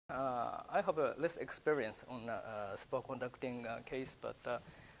I have less experience on superconducting case, but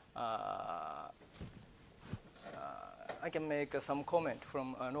I can make some comment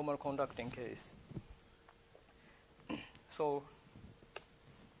from a normal conducting case. So,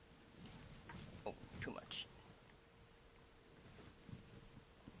 oh, too much.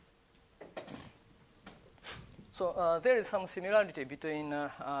 So there is some similarity between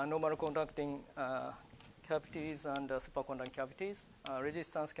normal conducting cavities and superconducting cavities.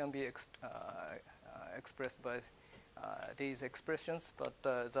 Resistance can be expressed by these expressions, but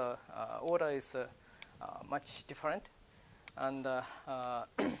the order is much different, and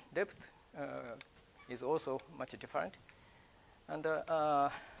depth is also much different, and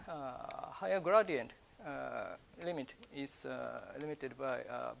higher gradient limit is limited by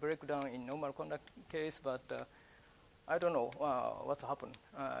breakdown in normal conducting case, but I don't know what's happened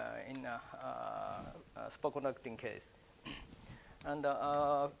in superconducting case. And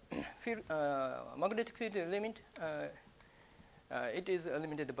magnetic field limit, it is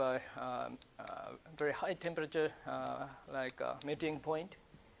limited by very high temperature, like melting point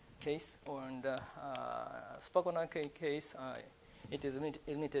case, or in the superconducting case, it is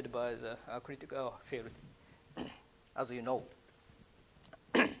limited by the critical field, as you know.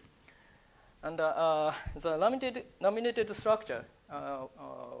 And the laminated structure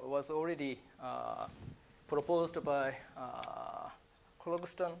was already proposed by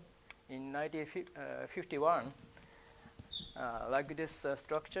Clogston in 1951. Like this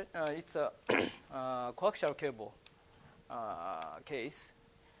structure, it's a coaxial cable case,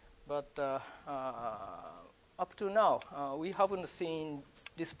 but up to now we haven't seen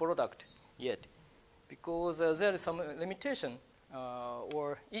this product yet, because there is some limitation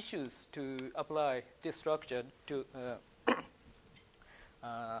or issues to apply this structure to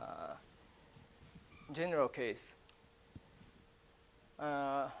general case.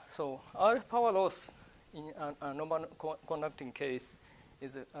 So our power loss in a normal conducting case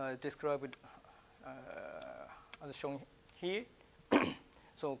is described as shown here.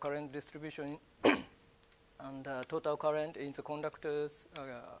 So current distribution and total current in the conductors,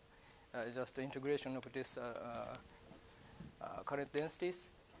 just the integration of this current densities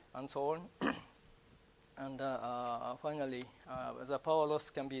and so on. And finally, the power loss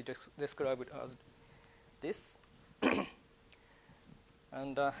can be described as this.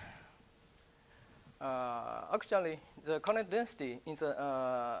 And actually, the current density in the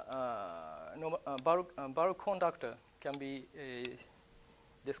bulk conductor can be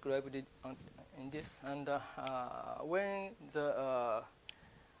described in this. And when the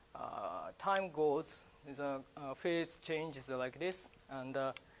time goes, the phase changes like this. And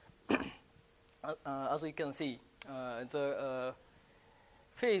as you can see, the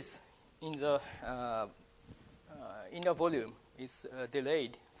phase in the inner volume is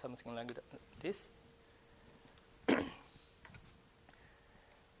delayed, something like this.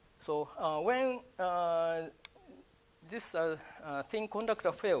 So when this thin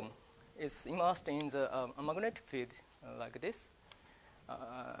conductor film is immersed in the magnetic field like this,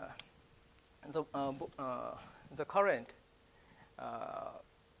 the current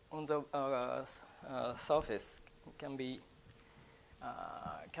on the surface can be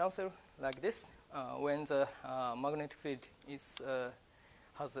cancelled like this when the magnetic field is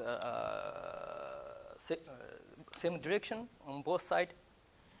has same direction on both sides,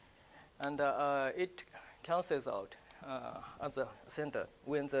 and it cancels out at the center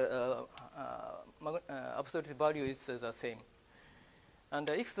when the absolute value is the same. And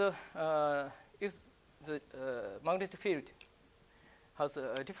if the magnetic field has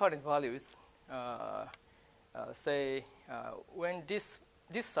different values, say when this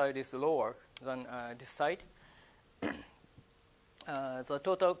side is lower than this side, the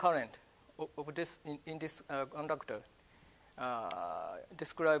total current of this in this conductor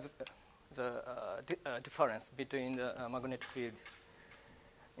describes the difference between the magnetic field.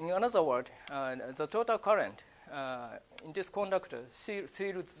 In another word, the total current in this conductor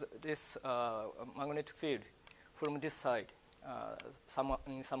seals this magnetic field from this side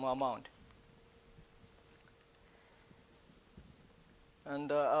in some amount. And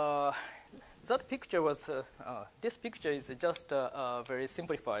that picture was, this picture is just a very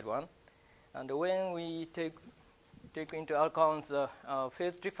simplified one. And when we take into account the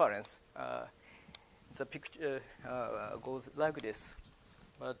phase difference, the picture goes like this.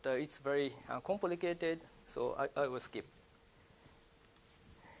 But it's very complicated, so I will skip.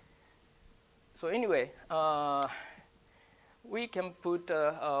 So anyway, we can put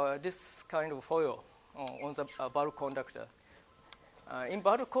this kind of foil on the bulk conductor. In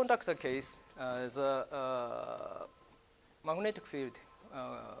bulk conductor case, the magnetic field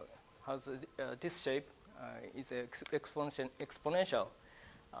has this shape, is exponential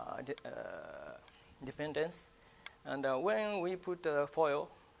dependence. And when we put foil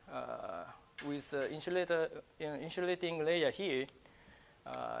with insulating layer here,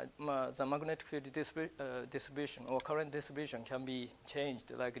 the magnetic field distribution or current distribution can be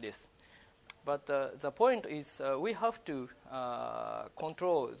changed like this. But the point is we have to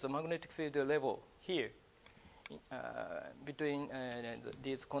control the magnetic field level here between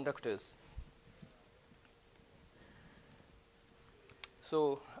these conductors.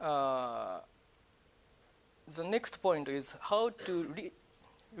 So the next point is how to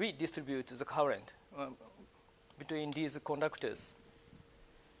redistribute the current between these conductors.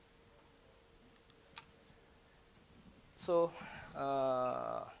 So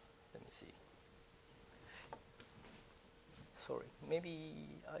let me see. Sorry,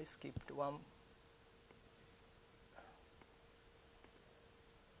 maybe I skipped one.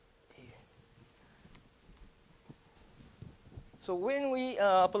 Here. So when we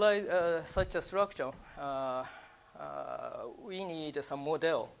apply such a structure, we need some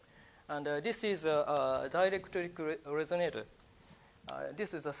model. And this is a dielectric resonator.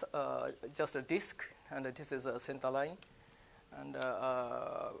 This is just a disk, and this is a center line. And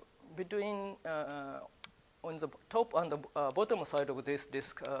between on the top and the bottom side of this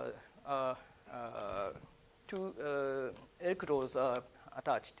disk, two electrodes are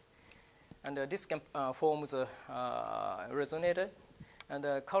attached. And this can forms a resonator. And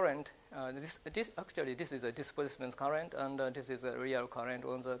the current, actually this is a displacement current, and this is a real current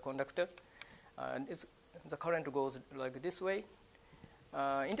on the conductor. And the current goes like this way.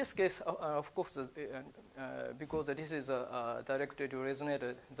 In this case, of course, because this is a dielectric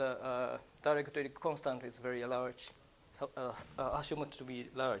resonator, the dielectric constant is very large, so, assumed to be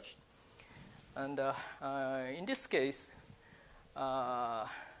large. And in this case,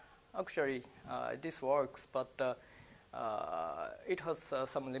 actually, this works, but it has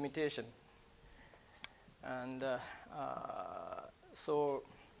some limitation. And so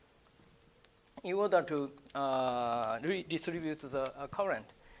in order to redistribute the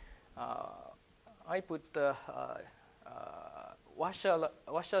current, I put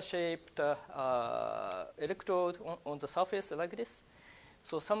washer-shaped electrode on the surface like this.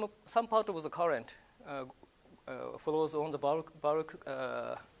 So some part of the current follows on the bulk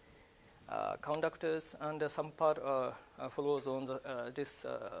conductors, and some part follows on the, this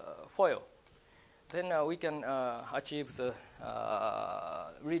foil. Then we can achieve the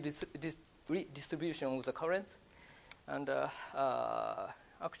redistribution of the currents, and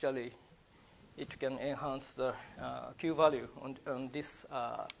actually it can enhance the Q value on this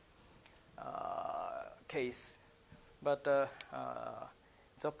case. But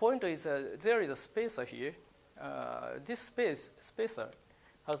the point is there is a spacer here. This spacer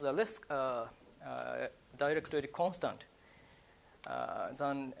has a less dielectric constant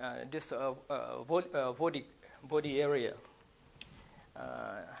than this body area.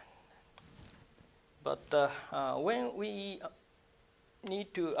 But when we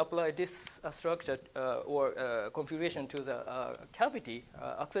need to apply this structure or configuration to the cavity,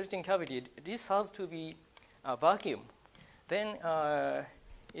 accelerating cavity, this has to be a vacuum. Then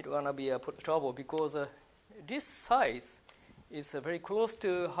it's gonna be a trouble, because this size is very close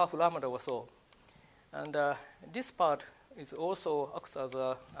to half lambda or so, and this part is also acts as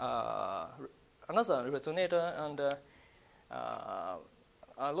another resonator, and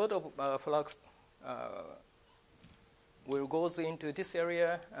a lot of flux will goes into this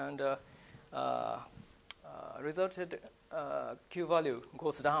area, and resulted Q value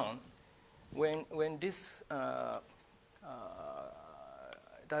goes down when this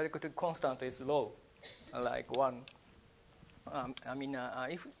dielectric constant is low, like 1. I mean,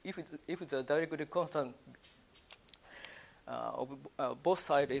 if the dielectric constant of both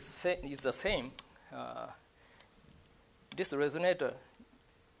sides is the same, this resonator,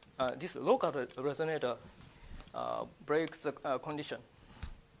 this local resonator, breaks the condition.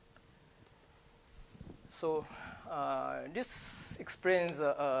 So this explains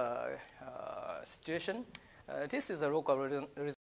the situation. This is a local resonator.